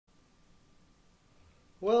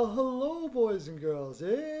Well, hello, boys and girls.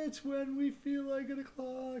 It's when we feel like it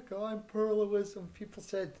o'clock. I'm Pearl of Wisdom. People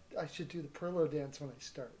said I should do the Perlo dance when I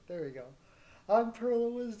start. There we go. I'm Pearl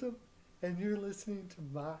of Wisdom, and you're listening to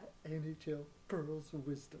my NHL Pearls of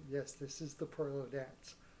Wisdom. Yes, this is the Perlo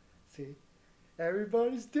dance. See?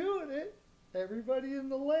 Everybody's doing it. Everybody in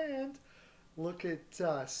the land. Look at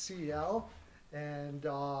CL and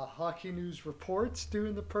Hockey News Reports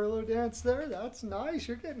doing the Perlo dance there. That's nice.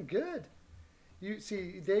 You're getting good. You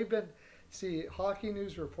see, they've been Hockey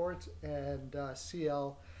News Reports and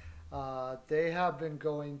CL. They have been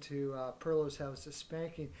going to Perlo's house to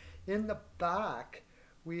spanking. In the back,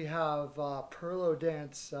 we have Perlo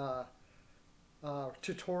dance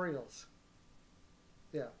tutorials.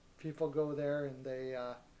 Yeah, people go there and they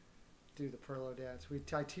do the Perlo dance.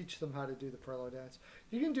 I teach them how to do the Perlo dance.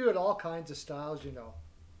 You can do it all kinds of styles, you know.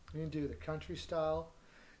 You can do the country style.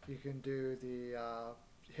 You can do the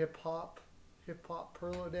hip hop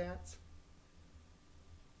Perlo dance.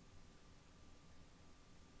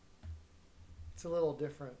 It's a little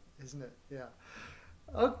different, isn't it? Yeah.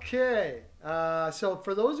 Okay. So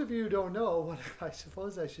for those of you who don't know, what I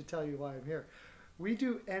suppose I should tell you why I'm here. We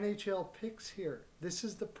do NHL picks here. This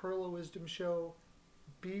is the Pearl of Wisdom Show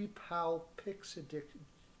B-Pow Picks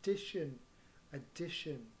edition.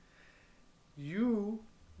 You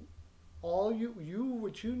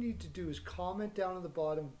what you need to do is comment down at the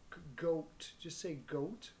bottom goat, just say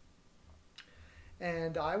goat,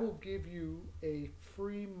 and I will give you a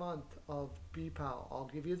free month of BPAL. I'll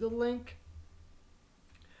give you the link.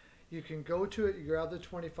 You can go to it, you grab the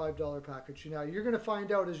 $25 package. Now you're going to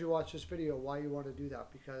find out as you watch this video why you want to do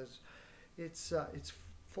that, because it's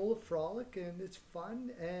full of frolic and it's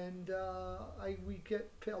fun, and we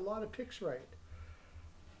get a lot of picks right.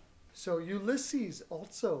 So Ulysses,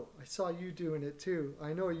 also, I saw you doing it too.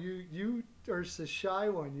 I know you are the shy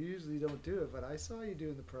one. You usually don't do it, but I saw you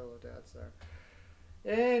doing the Perlo dance there.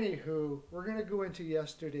 Anywho, we're going to go into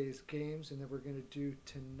yesterday's games, and then we're going to do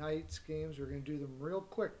tonight's games. We're going to do them real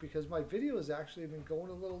quick because my video has actually been going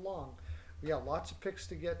a little long. We got lots of picks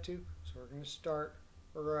to get to, so we're going to start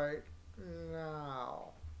right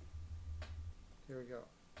now. Here we go.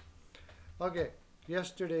 Okay,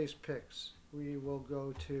 yesterday's picks. We will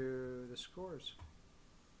go to the scores.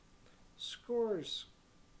 Scores.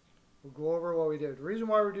 We'll go over what we did. The reason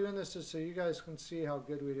why we're doing this is so you guys can see how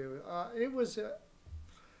good we do. It was it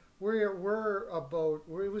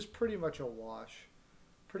was pretty much a wash.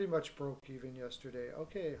 Pretty much broke even yesterday.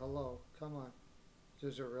 Okay, hello. Come on.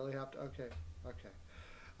 Does it really have to?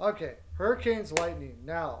 Okay. Hurricanes Lightning.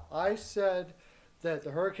 Now, I said that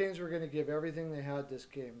the Hurricanes were going to give everything they had this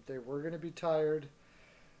game. They were going to be tired.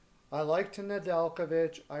 I liked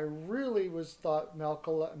Nedeljkovic. I really thought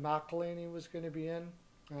McElhinney was going to be in.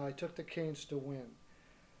 I took the Canes to win.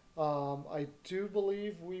 I do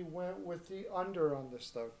believe we went with the under on this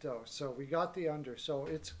though. So we got the under. So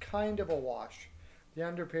it's kind of a wash. The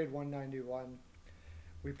under paid 191.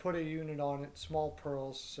 We put a unit on it, small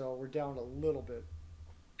pearls, so we're down a little bit.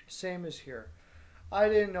 Same as here. I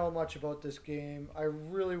didn't know much about this game. I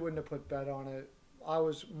really wouldn't have put bet on it. I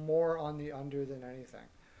was more on the under than anything.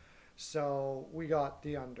 So we got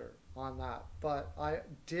the under on that. But I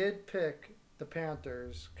did pick the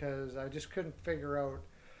Panthers because I just couldn't figure out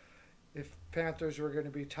if Panthers were going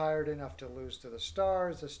to be tired enough to lose to the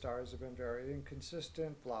Stars. The Stars have been very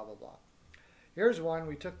inconsistent, blah, blah, blah. Here's one.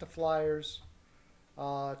 We took the Flyers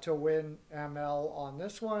to win ML on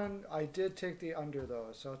this one. I did take the under, though,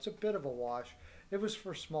 so it's a bit of a wash. It was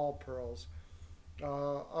for small pearls.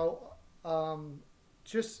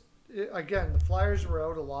 Again, the Flyers were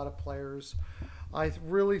out a lot of players. I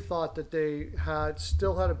really thought that they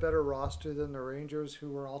still had a better roster than the Rangers,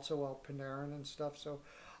 who were also out Panarin and stuff. So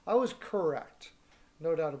I was correct,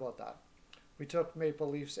 no doubt about that. We took Maple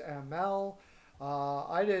Leafs ML.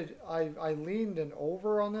 I leaned an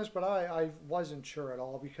over on this, but I wasn't sure at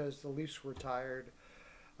all because the Leafs were tired.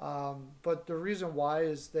 But the reason why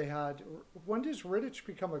is when does Rittich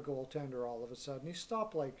become a goaltender all of a sudden? He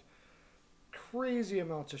stopped like crazy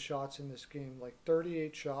amounts of shots in this game, like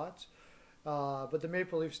 38 shots. But the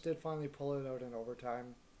Maple Leafs did finally pull it out in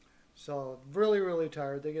overtime. So really, really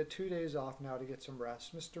tired. They get 2 days off now to get some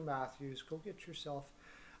rest. Mr. Matthews, go get yourself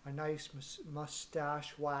a nice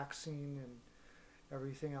mustache waxing and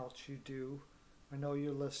everything else you do. I know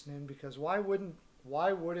you're listening, because why wouldn't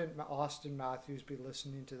Austin Matthews be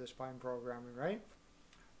listening to this fine programming, right?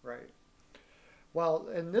 Right. Well,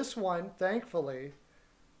 in this one, thankfully,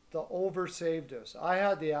 the over saved us. I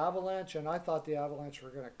had the Avalanche, and I thought the Avalanche were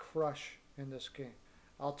going to crush in this game.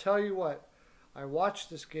 I'll tell you what, I watched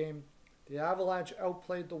this game. The Avalanche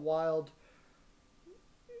outplayed the Wild.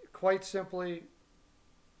 Quite simply,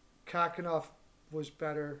 Kakanoff was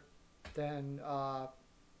better than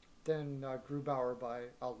Grubauer by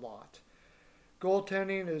a lot.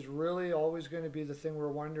 Goaltending is really always going to be the thing we're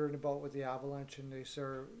wondering about with the Avalanche, and we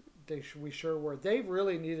sure were. They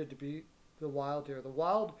really needed to beat the Wild here. The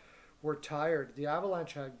Wild were tired. The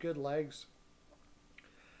Avalanche had good legs.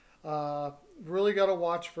 Really got to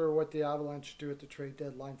watch for what the Avalanche do at the trade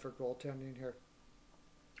deadline for goaltending here.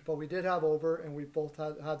 But we did have over, and we both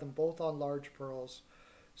had them both on large pearls,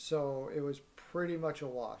 so it was pretty much a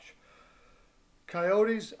wash.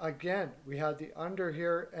 Coyotes, again, we had the under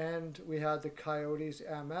here, and we had the Coyotes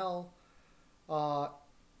ML.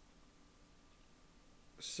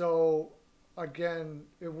 So again,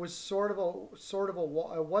 it was sort of a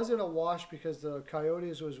it wasn't a wash because the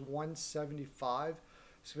Coyotes was 175,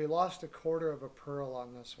 so we lost a quarter of a pearl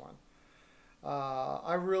on this one.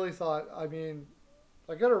 I really thought, I mean,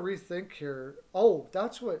 I got to rethink here. Oh,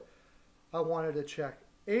 that's what I wanted to check.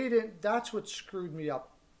 Aiden, that's what screwed me up.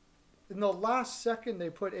 In the last second, they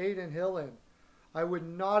put Aiden Hill in. I would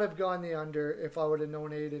not have gone the under if I would have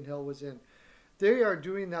known Aiden Hill was in. They are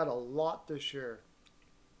doing that a lot this year.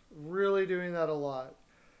 Really doing that a lot.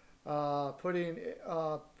 Putting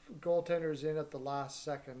goaltenders in at the last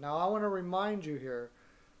second. Now, I want to remind you here,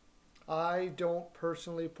 I don't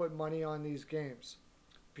personally put money on these games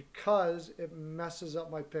because it messes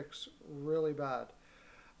up my picks really bad.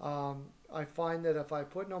 I find that if I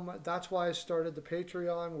put no money, that's why I started the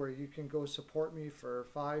Patreon, where you can go support me for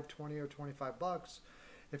 $5, $20, or $25.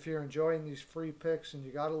 If you're enjoying these free picks and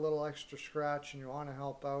you got a little extra scratch and you want to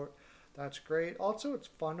help out, that's great. Also, it's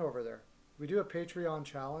fun over there. We do a Patreon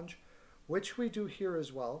challenge, which we do here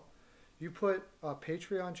as well. You put a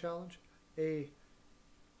Patreon challenge, a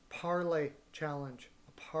parlay challenge,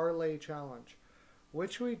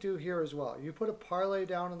 which we do here as well. You put a parlay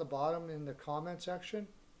down in the bottom in the comment section.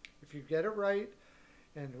 If you get it right,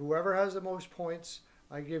 and whoever has the most points,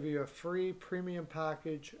 I give you a free premium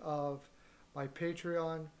package of my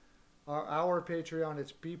Patreon, our Patreon.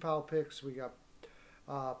 It's BPOW Picks. We got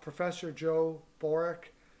Professor Joe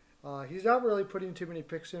Boric. He's not really putting too many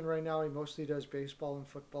picks in right now. He mostly does baseball and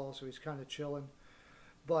football, so he's kind of chilling.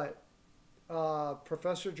 But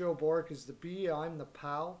Professor Joe Boric is the B, I'm the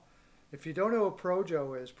POW. If you don't know who Pro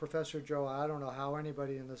Joe is, Professor Joe, I don't know how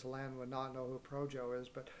anybody in this land would not know who Pro Joe is,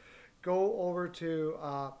 but go over to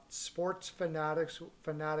Sports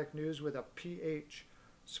Fanatic News with a PH.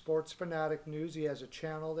 Sports Fanatic News. He has a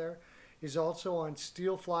channel there. He's also on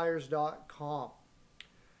steelflyers.com.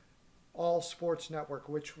 All Sports Network,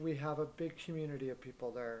 which we have a big community of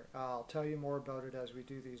people there. I'll tell you more about it as we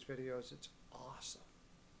do these videos. It's awesome.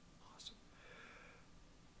 Awesome.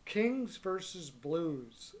 Kings versus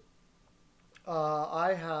Blues.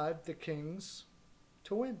 I had the Kings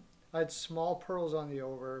to win. I had small pearls on the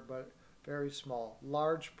over, but very small.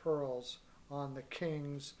 Large pearls on the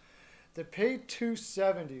Kings. They paid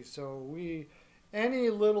 $270, so any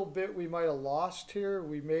little bit we might have lost here,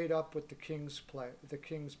 we made up with the Kings play.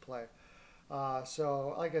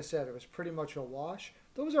 So, like I said, it was pretty much a wash.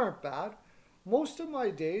 Those aren't bad. Most of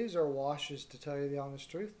my days are washes, to tell you the honest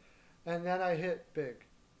truth, and then I hit big.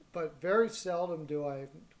 But very seldom do I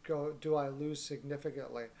lose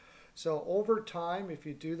significantly. So over time, if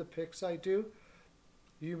you do the picks I do,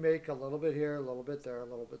 you make a little bit here, a little bit there, a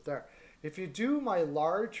little bit there. If you do my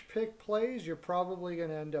large pick plays, you're probably going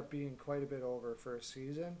to end up being quite a bit over for a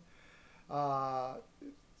season.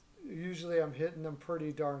 Usually I'm hitting them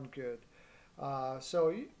pretty darn good.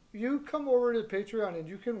 So you come over to Patreon and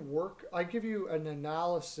you can work. I give you an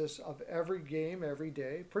analysis of every game every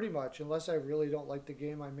day, pretty much. Unless I really don't like the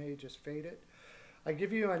game, I may just fade it. I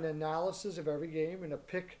give you an analysis of every game and a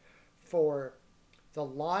pick for the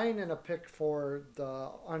line and a pick for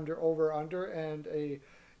the over under, and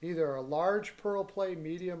either a large pearl play,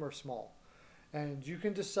 medium, or small. And you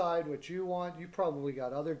can decide what you want. You probably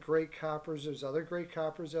got other great cappers. There's other great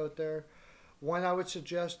cappers out there. One I would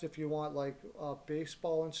suggest if you want like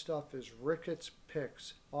baseball and stuff is Ricketts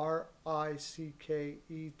Picks, Ricketts,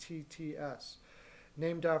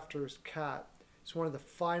 named after his cat. It's one of the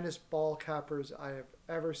finest ball cappers I have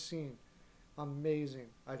ever seen. Amazing.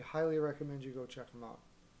 I'd highly recommend you go check them out.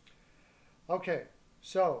 Okay,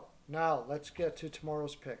 so now let's get to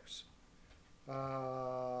tomorrow's picks.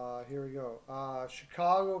 Here we go.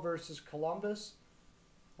 Chicago versus Columbus.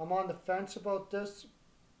 I'm on the fence about this.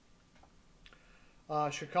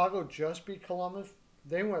 Chicago just beat Columbus.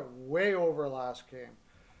 They went way over last game.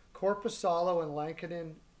 Korpisalo and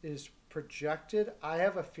Lankinen is projected. I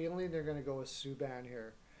have a feeling they're going to go with Subban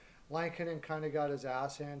here. Lankinen kind of got his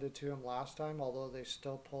ass handed to him last time, although they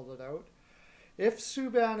still pulled it out. If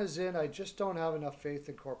Subban is in, I just don't have enough faith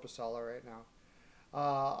in Korpisalo right now.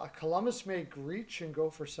 Columbus may reach and go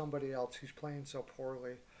for somebody else who's playing so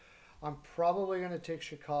poorly. I'm probably going to take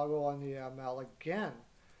Chicago on the ML again,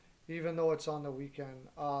 even though it's on the weekend.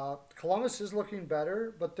 Columbus is looking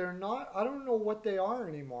better, but they're not. I don't know what they are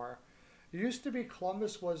anymore. It used to be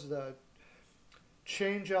Columbus was the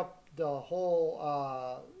change up the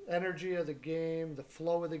whole energy of the game, the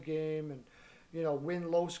flow of the game, and win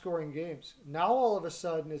low scoring games. Now all of a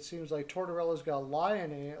sudden it seems like Tortorella's got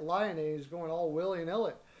Lion A is going all willy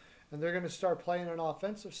nilly, and they're going to start playing an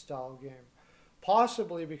offensive style game,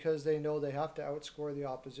 possibly because they know they have to outscore the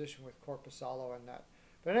opposition with Korpisalo and net.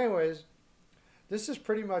 But anyways, this is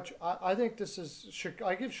pretty much. I think this is.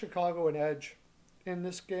 I give Chicago an edge in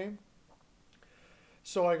this game.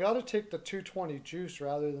 So I got to take the 220 juice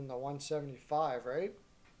rather than the 175, right?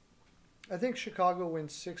 I think Chicago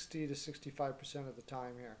wins 60 to 65% of the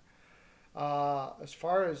time here. As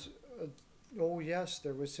far as, oh yes,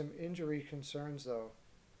 there was some injury concerns though.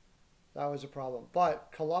 That was a problem.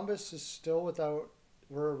 But Columbus is still without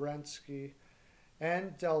Werenski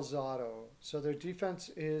and Delzato. So their defense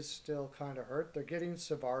is still kind of hurt. They're getting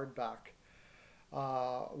Savard back,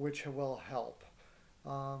 which will help.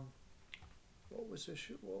 What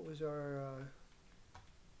was our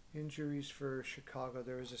injuries for Chicago?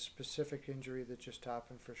 There was a specific injury that just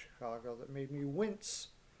happened for Chicago that made me wince.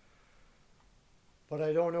 But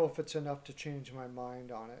I don't know if it's enough to change my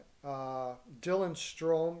mind on it. Dylan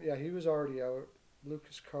Strome, yeah, he was already out.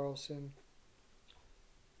 Lucas Carlson.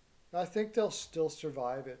 I think they'll still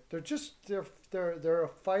survive it. They're a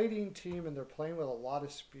fighting team and they're playing with a lot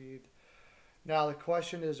of speed. Now the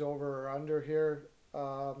question is over or under here.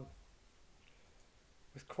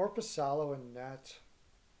 With Korpisalo and net,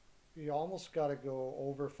 you almost got to go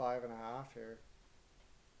over 5.5 here.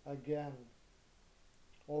 Again,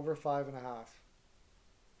 over 5.5.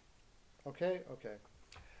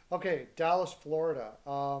 Okay, Dallas, Florida.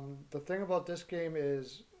 The thing about this game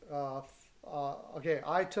is, okay,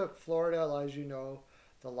 I took Florida, as you know,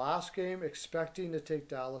 the last game, expecting to take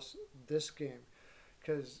Dallas this game.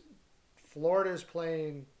 Because Florida is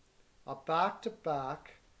playing a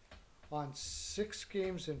back-to-back on 6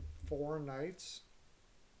 games in 4 nights.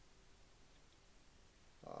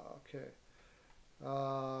 Okay.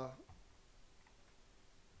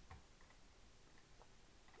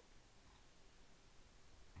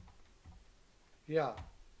 Yeah.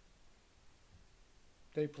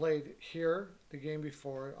 They played here the game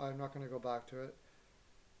before. I'm not going to go back to it.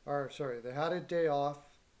 Or, sorry, they had a day off.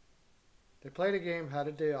 They played a game, had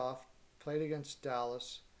a day off. Played against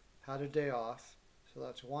Dallas, had a day off. So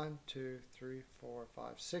that's 1, 2, 3, 4,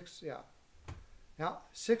 5, 6. Yeah. Now,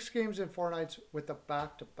 6 games in 4 nights with a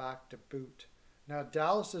back-to-back to boot. Now,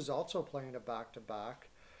 Dallas is also playing a back-to-back,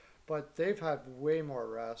 but they've had way more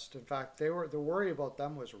rest. In fact, the worry about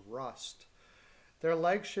them was rust. Their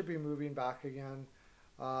legs should be moving back again.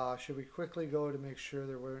 Should we quickly go to make sure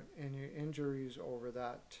there weren't any injuries over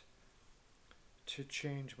that to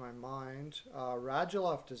change my mind?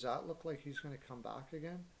 Radulov, does that look like he's going to come back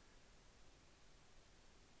again?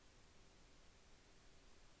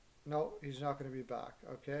 No, he's not going to be back.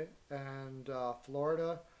 Okay. And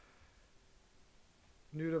Florida,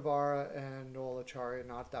 Nudavara and Noel Acciari,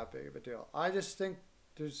 not that big of a deal. I just think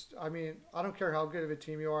I don't care how good of a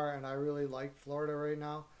team you are, and I really like Florida right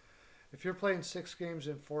now. If you're playing 6 games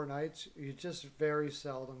in 4 nights, you just very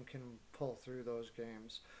seldom can pull through those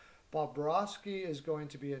games. Bobrovsky is going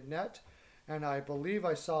to be a net, and I believe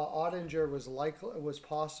I saw Ottinger was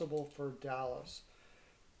possible for Dallas.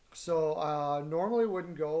 So normally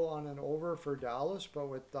wouldn't go on an over for Dallas, but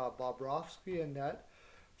with Bobrovsky and net,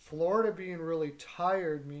 Florida being really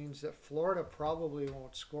tired means that Florida probably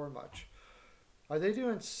won't score much. Are they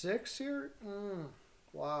doing 6 here?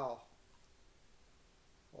 Wow.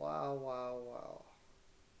 Wow.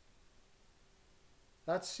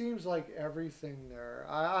 That seems like everything there.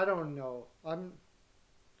 I don't know.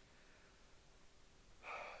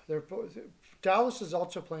 Dallas is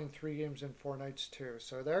also playing 3 games in 4 nights too,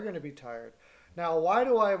 so they're going to be tired. Now, why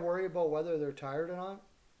do I worry about whether they're tired or not?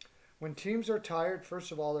 When teams are tired,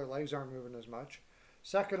 first of all, their legs aren't moving as much.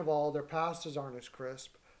 Second of all, their passes aren't as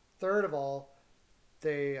crisp. Third of all,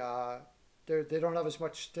 they don't have as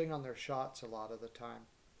much sting on their shots a lot of the time.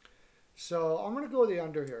 So I'm going to go the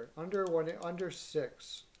under here, under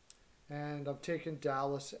 6, and I'm taking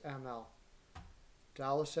Dallas ML.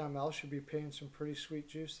 Dallas ML should be paying some pretty sweet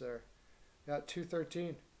juice there. At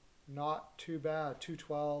 213, not too bad.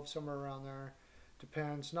 212, somewhere around there.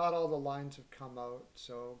 Depends. Not all the lines have come out,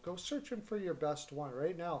 so go searching for your best one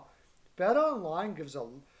right now. BetOnline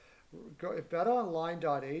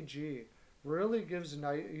BetOnline.ag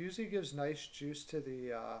usually gives nice juice to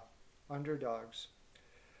the underdogs.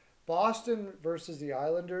 Boston versus the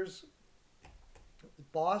Islanders.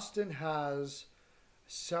 Boston has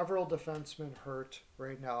several defensemen hurt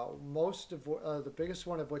right now. Most of the biggest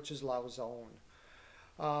one of which is Lauzon.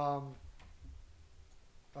 Um,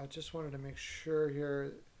 I just wanted to make sure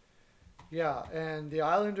here. Yeah, and the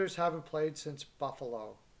Islanders haven't played since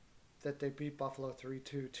Buffalo. That they beat Buffalo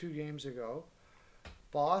 3-2 2 games ago.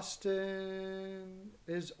 Boston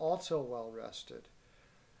is also well rested.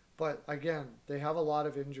 But again, they have a lot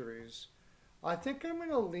of injuries. I think I'm going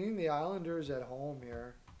to lean the Islanders at home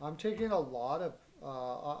here. I'm taking a lot of.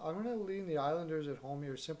 I'm going to lean the Islanders at home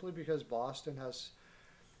here simply because Boston has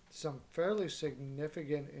some fairly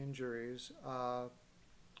significant injuries.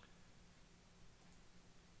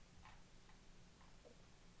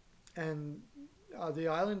 And the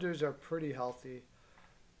Islanders are pretty healthy.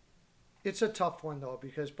 It's a tough one though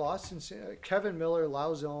because Boston's Kevin Miller,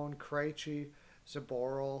 Lauzon, Krejci,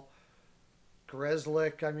 Zaboral,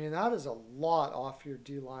 Grzelcyk. I mean, that is a lot off your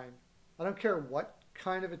D line. I don't care what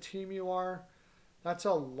kind of a team you are. That's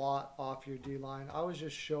a lot off your D line. I was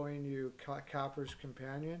just showing you Capper's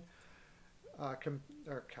companion, or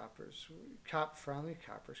Capper's Cap friendly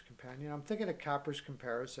Capper's companion. I'm thinking of Capper's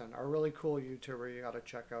comparison. A really cool YouTuber you got to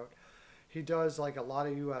check out. He does like a lot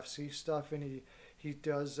of UFC stuff, and he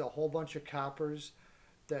does a whole bunch of cappers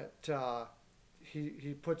that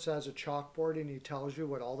he puts as a chalkboard, and he tells you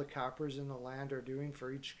what all the cappers in the land are doing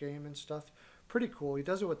for each game and stuff. Pretty cool. He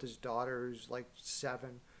does it with his daughter, who's like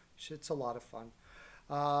 7. It's a lot of fun.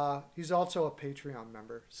 He's also a Patreon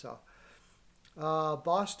member. So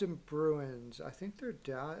Boston Bruins. I think they're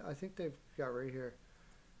down. I think they've got right here.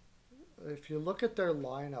 If you look at their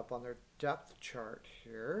lineup on their depth chart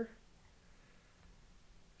here.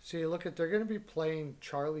 See, look at, they're going to be playing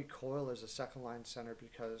Charlie Coyle as a second line center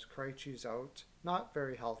because Krejci's out, not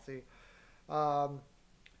very healthy. Of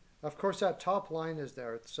course, that top line is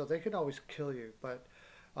there, so they can always kill you. But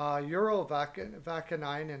Euro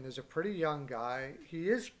Vakanainen is a pretty young guy. He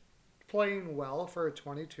is playing well for a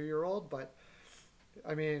 22-year-old, but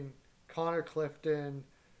I mean, Connor Clifton,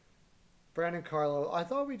 Brandon Carlo. I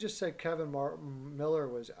thought we just said Kevin Miller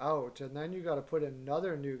was out, and then you got to put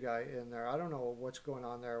another new guy in there. I don't know what's going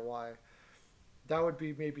on there. Why? That would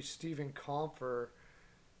be maybe Steven Compher.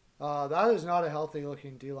 That is not a healthy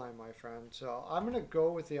looking D line, my friend. So I'm gonna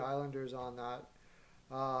go with the Islanders on that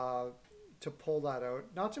to pull that out.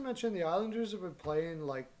 Not to mention the Islanders have been playing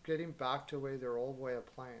like getting back to their old way of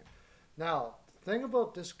playing. Now the thing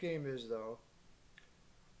about this game is though,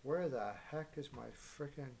 where the heck is my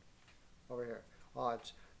freaking over here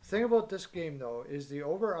odds? The thing about this game though is the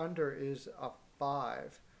over under is a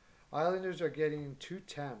 5. Islanders are getting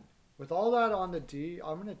 210. With all that on the D,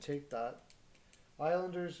 I'm gonna take that.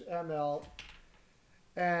 Islanders ML,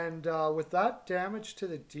 and with that damage to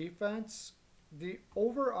the defense, the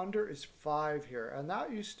over under is 5 here, and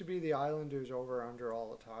that used to be the Islanders over under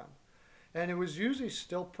all the time, and it was usually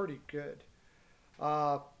still pretty good.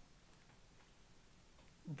 But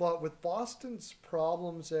with Boston's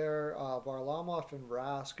problems there, Varlamov and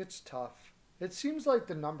Rask, it's tough. It seems like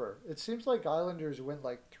the number. It seems like Islanders went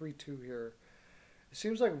like 3-2 here. It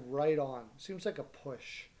seems like right on. It seems like a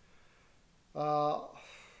push. I'm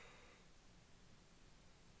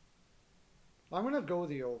going to go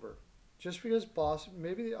the over. Just because Boston,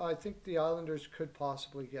 maybe I think the Islanders could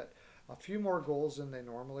possibly get a few more goals than they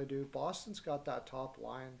normally do. Boston's got that top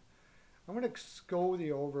line. I'm going to go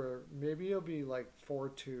the over. Maybe it'll be like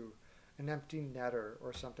 4-2, an empty netter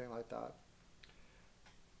or something like that.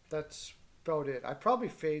 That's about it. I'd probably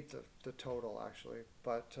fade the total actually,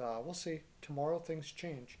 but we'll see. Tomorrow things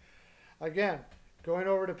change. Again, going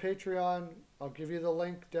over to Patreon, I'll give you the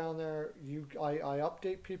link down there. I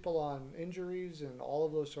update people on injuries and all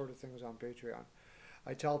of those sort of things on Patreon.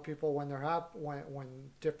 I tell people when they're when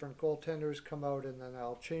different goaltenders come out, and then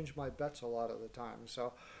I'll change my bets a lot of the time.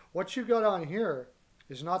 So what you got on here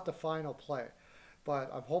is not the final play,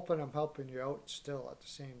 but I'm hoping I'm helping you out still at the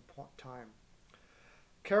same time.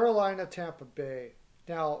 Carolina, Tampa Bay.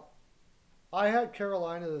 Now, I had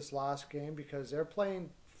Carolina this last game because they're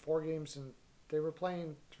playing 4 games and they were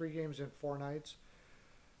playing 3 games in 4 nights.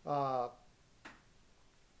 We'll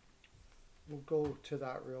go to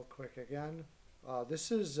that real quick again.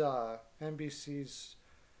 This is NBC's,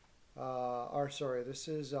 this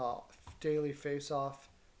is daily face-off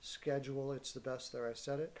schedule. It's the best there. I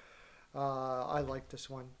said it. I like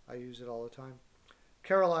this one. I use it all the time.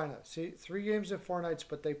 Carolina, see, 3 games in 4 nights,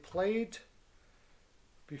 but they played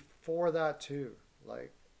before that too.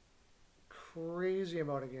 Like, crazy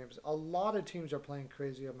amount of games. A lot of teams are playing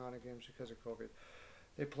crazy amount of games because of COVID.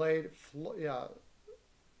 They played, yeah.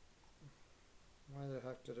 Why the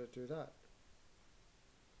heck did it do that?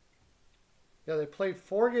 Yeah, they played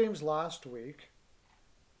 4 games last week.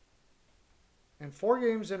 And 4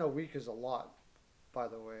 games in a week is a lot, by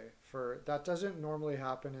the way. For that doesn't normally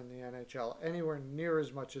happen in the NHL anywhere near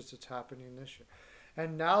as much as it's happening this year.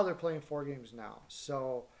 And now they're playing 4 games now.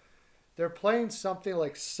 So they're playing something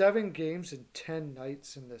like 7 games in 10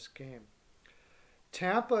 nights in this game.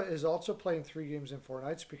 Tampa is also playing 3 games in 4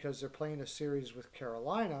 nights because they're playing a series with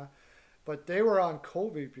Carolina, but they were on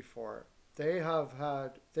COVID before. They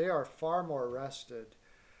are far more rested.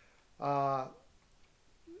 Uh,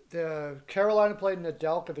 the Carolina played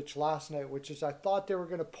Nedeljkovic last night, which is I thought they were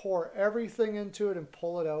going to pour everything into it and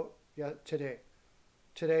pull it out today.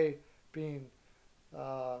 Today being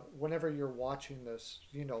whenever you're watching this,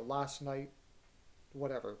 last night,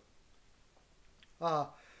 whatever.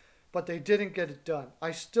 But they didn't get it done.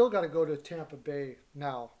 I still got to go to Tampa Bay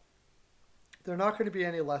now. They're not going to be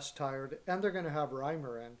any less tired, and they're going to have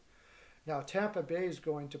Reimer in. Now, Tampa Bay is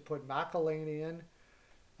going to put McElhaney in.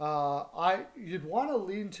 You'd want to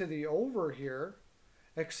lean to the over here,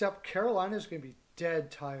 except Carolina is going to be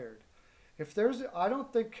dead tired. I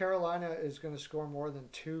don't think Carolina is going to score more than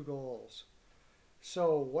 2 goals.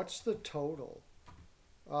 So what's the total?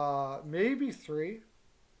 Maybe 3.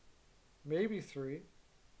 Maybe 3.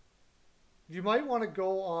 You might want to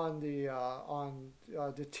go on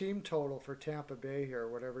the team total for Tampa Bay here,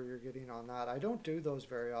 whatever you're getting on that. I don't do those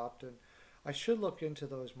very often. I should look into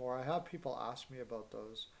those more. I have people ask me about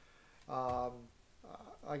those. I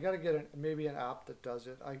got to get maybe an app that does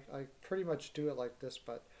it. I pretty much do it like this,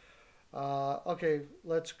 but okay,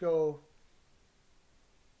 let's go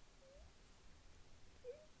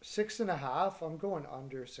 6.5. I'm going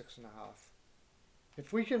under 6.5.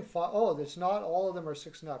 If we can find, it's not all of them are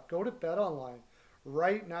 6.5. Go to Bet Online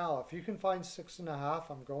right now. If you can find 6.5,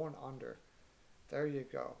 I'm going under. There you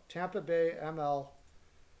go. Tampa Bay ML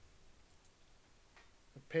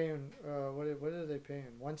paying what are they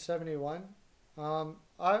paying? 171. I'm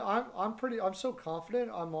so confident.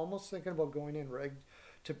 I'm almost thinking about going in rigged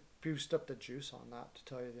to boost up the juice on that. To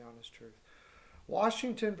tell you the honest truth.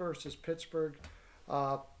 Washington versus Pittsburgh.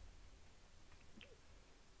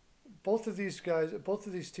 Both of these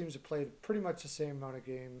teams have played pretty much the same amount of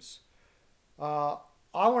games. I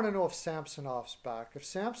want to know if Samsonov's back. If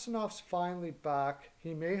Samsonov's finally back,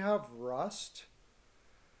 he may have rust.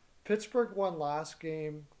 Pittsburgh won last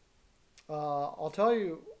game. I'll tell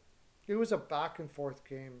you, it was a back and forth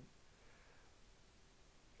game.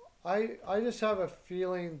 I just have a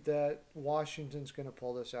feeling that Washington's going to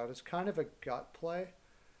pull this out. It's kind of a gut play.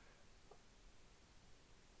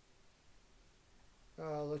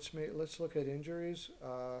 Let's look at injuries.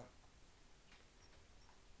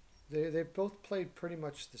 They both played pretty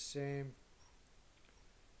much the same.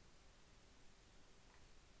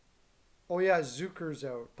 Oh yeah, Zucker's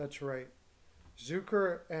out. That's right.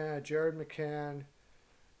 Zucker and Jared McCann,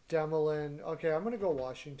 Demelin. Okay, I'm gonna go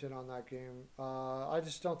Washington on that game. I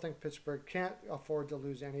just don't think Pittsburgh can't afford to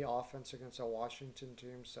lose any offense against a Washington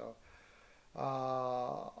team. So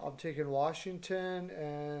I'm taking Washington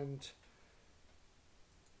and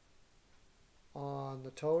on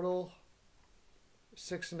the total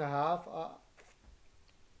 6.5.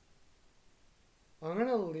 I'm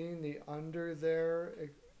gonna lean the under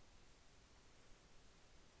there.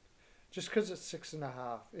 Just because it's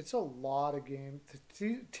 6.5. It's a lot of games.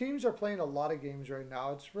 Teams are playing a lot of games right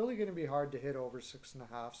now. It's really going to be hard to hit over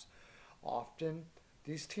 6.5s often.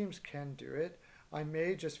 These teams can do it. I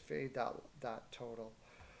may just fade that total.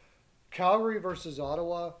 Calgary versus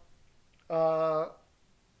Ottawa.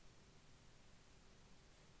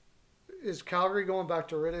 Is Calgary going back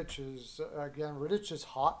to Rittich? Again, Rittich is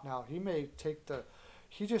hot now. He may take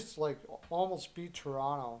he just almost beat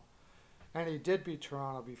Toronto. And he did beat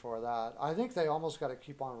Toronto before that. I think they almost got to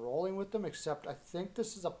keep on rolling with them, except I think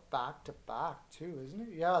this is a back-to-back too, isn't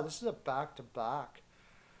it? Yeah, this is a back-to-back.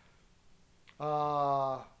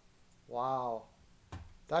 Wow.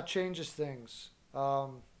 That changes things.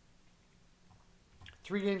 3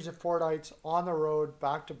 games in 4 nights on the road,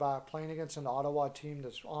 back-to-back, playing against an Ottawa team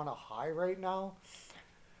that's on a high right now.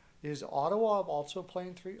 Is Ottawa also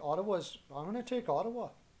playing 3? I'm going to take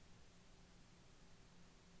Ottawa.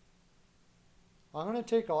 I'm going to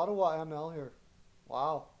take Ottawa ML here.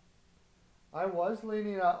 Wow. I was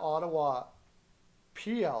leaning at Ottawa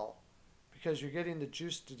PL because you're getting the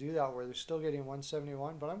juice to do that where they're still getting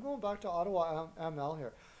 171, but I'm going back to Ottawa ML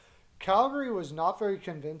here. Calgary was not very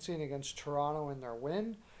convincing against Toronto in their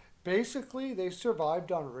win. Basically, they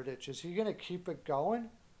survived on Rittich. Is he going to keep it going?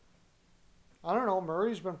 I don't know.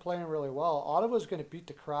 Murray's been playing really well. Ottawa's going to beat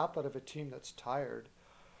the crap out of a team that's tired.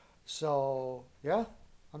 So, yeah,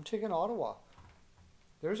 I'm taking Ottawa.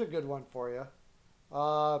 There's a good one for you.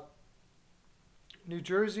 New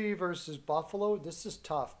Jersey versus Buffalo. This is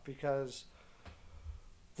tough because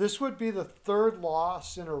this would be the third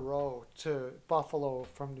loss in a row to Buffalo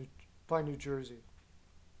by New Jersey.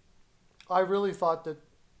 I really thought that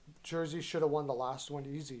Jersey should have won the last one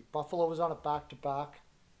easy. Buffalo was on a back-to-back.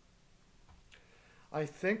 I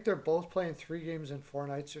think they're both playing 3 games in 4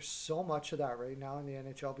 nights. There's so much of that right now in the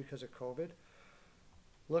NHL because of COVID.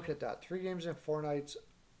 Look at that. 3 games in 4 nights.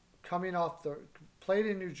 Coming off played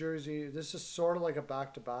in New Jersey. This is sort of like a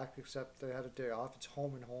back-to-back, except they had a day off. It's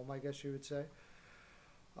home and home, I guess you would say.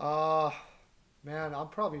 Man, I'm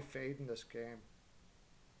probably fading this game.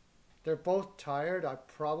 They're both tired. I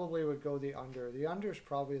probably would go the under. The under is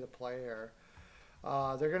probably the play here.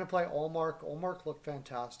 They're going to play Ullmark. Ullmark looked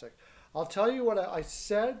fantastic. I'll tell you what, I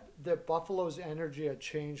said that Buffalo's energy had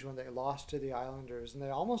changed when they lost to the Islanders. And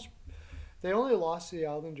they only lost to the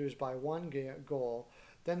Islanders by 1 goal.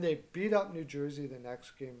 Then they beat up New Jersey the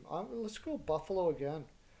next game. Let's go Buffalo again.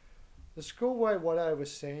 Let's go by what I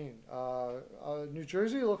was saying. New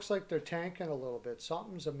Jersey looks like they're tanking a little bit.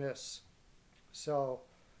 Something's amiss. So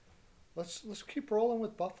let's keep rolling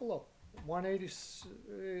with Buffalo.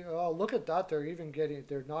 180. Oh, look at that.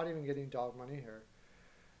 They're not even getting dog money here.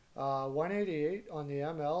 188 on the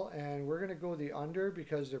ML, and we're gonna go the under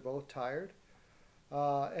because they're both tired.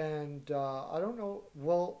 I don't know.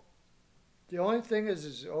 Well, the only thing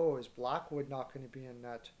is Blackwood not going to be in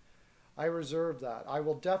net? I reserve that. I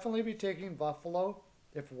will definitely be taking Buffalo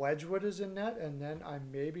if Wedgwood is in net, and then I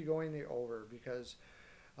may be going the over because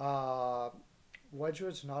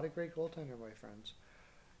Wedgwood's not a great goaltender, my friends.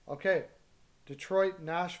 Okay, Detroit,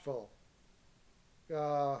 Nashville.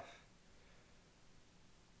 I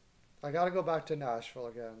got to go back to Nashville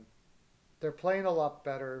again. They're playing a lot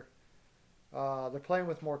better. They're playing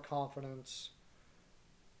with more confidence.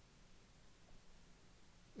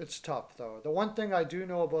 It's tough, though. The one thing I do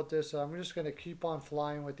know about this, I'm just going to keep on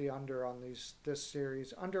flying with the under on this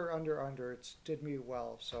series. Under. It's did me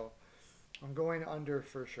well, so I'm going under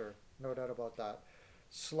for sure. No doubt about that.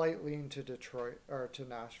 Slight lean to Detroit, or to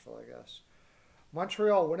Nashville, I guess.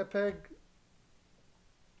 Montreal, Winnipeg.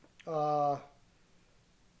 Montreal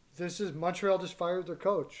just fired their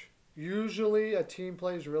coach. Usually a team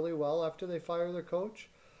plays really well after they fire their coach,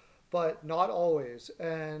 but not always.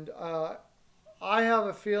 And I have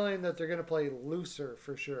a feeling that they're going to play looser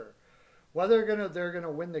for sure. Whether they're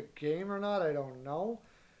gonna win the game or not, I don't know.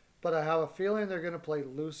 But I have a feeling they're going to play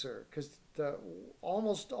looser because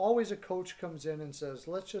almost always a coach comes in and says,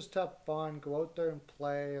 let's just have fun, go out there and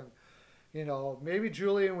play. And, maybe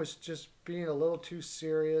Julian was just being a little too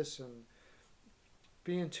serious and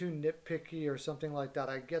being too nitpicky or something like that.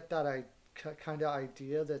 I get that kind of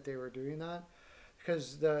idea that they were doing that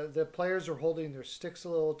because the players were holding their sticks a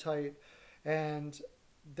little tight, and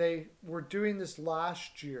they were doing this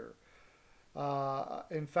last year.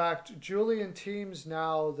 In fact, Julian teams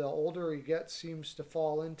now, the older he gets, seems to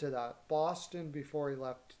fall into that. Boston, before he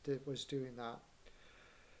left, was doing that.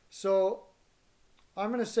 So I'm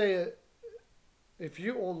going to say, if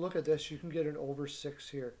you look at this, you can get an over 6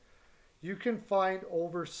 here. You can find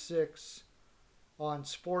over 6 on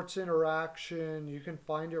Sports Interaction. You can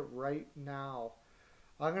find it right now.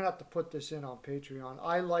 I'm going to have to put this in on Patreon.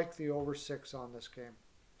 I like the over 6 on this game.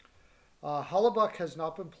 Hellebuck has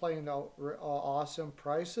not been playing awesome.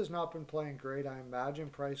 Price has not been playing great. I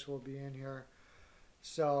imagine Price will be in here.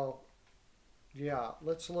 So, yeah,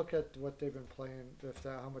 let's look at what they've been playing,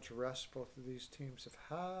 how much rest both of these teams have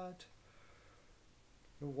had.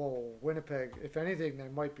 Whoa, Winnipeg, if anything, they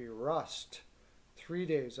might be rust. 3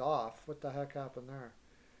 days off. What the heck happened there?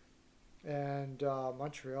 And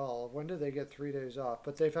Montreal, when did they get 3 days off?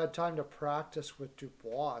 But they've had time to practice with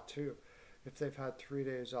Dubois, too, if they've had 3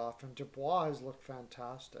 days off. And Dubois has looked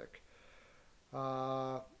fantastic.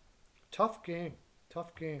 Tough game.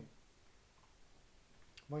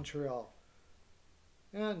 Montreal.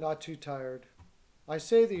 Not too tired. I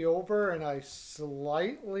say the over, and I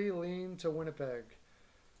slightly lean to Winnipeg.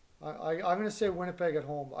 I'm going to say Winnipeg at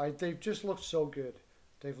home. They've just looked so good.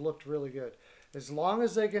 They've looked really good. As long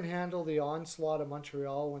as they can handle the onslaught of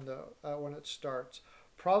Montreal when it starts.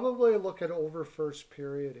 Probably look at over first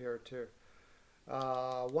period here too.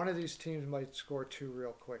 One of these teams might score 2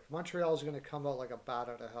 real quick. Montreal's going to come out like a bat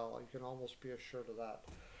out of hell. You can almost be assured of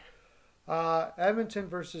that. Edmonton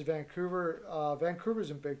versus Vancouver.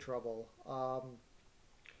 Vancouver's in big trouble.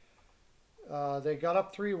 They got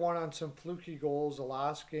up 3-1 on some fluky goals the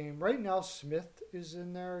last game. Right now, Smith is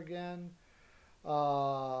in there again.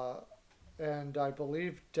 And I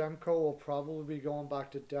believe Demko will probably be going back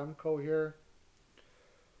to Demko here.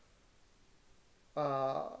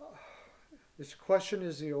 This question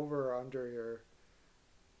is the over or under here.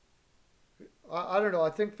 I don't know. I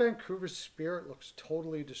think Vancouver's spirit looks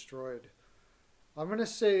totally destroyed. I'm going to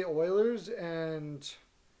say Oilers, and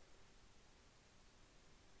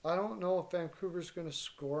I don't know if Vancouver's going to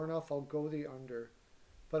score enough. I'll go the under.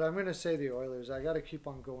 But I'm going to say the Oilers. I got to keep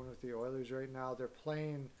on going with the Oilers right now. They're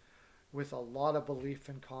playing with a lot of belief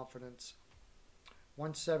and confidence.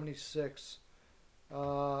 176.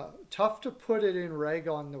 Tough to put it in reg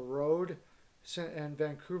on the road, and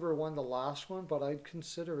Vancouver won the last one, but I'd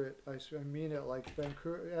consider it. I mean it. Like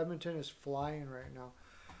Edmonton is flying right now.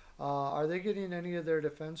 Are they getting any of their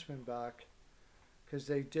defensemen back? Because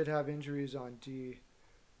they did have injuries on D.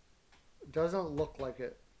 Doesn't look like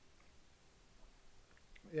it.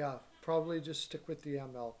 Yeah, probably just stick with the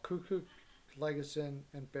ML. Cuckoo, Legason,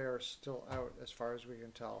 and Bear still out as far as we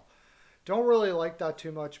can tell. Don't really like that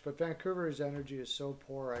too much, but Vancouver's energy is so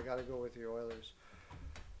poor, I got to go with the Oilers.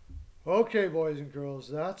 Okay, boys and girls,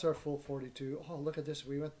 that's our full 42. Oh, look at this.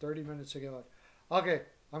 We went 30 minutes ago. Okay,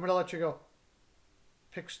 I'm going to let you go.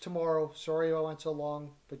 Picks tomorrow. Sorry I went so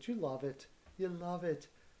long, but you love it. You love it.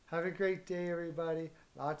 Have a great day, everybody.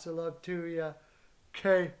 Lots of love to you.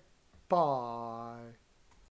 Okay, bye.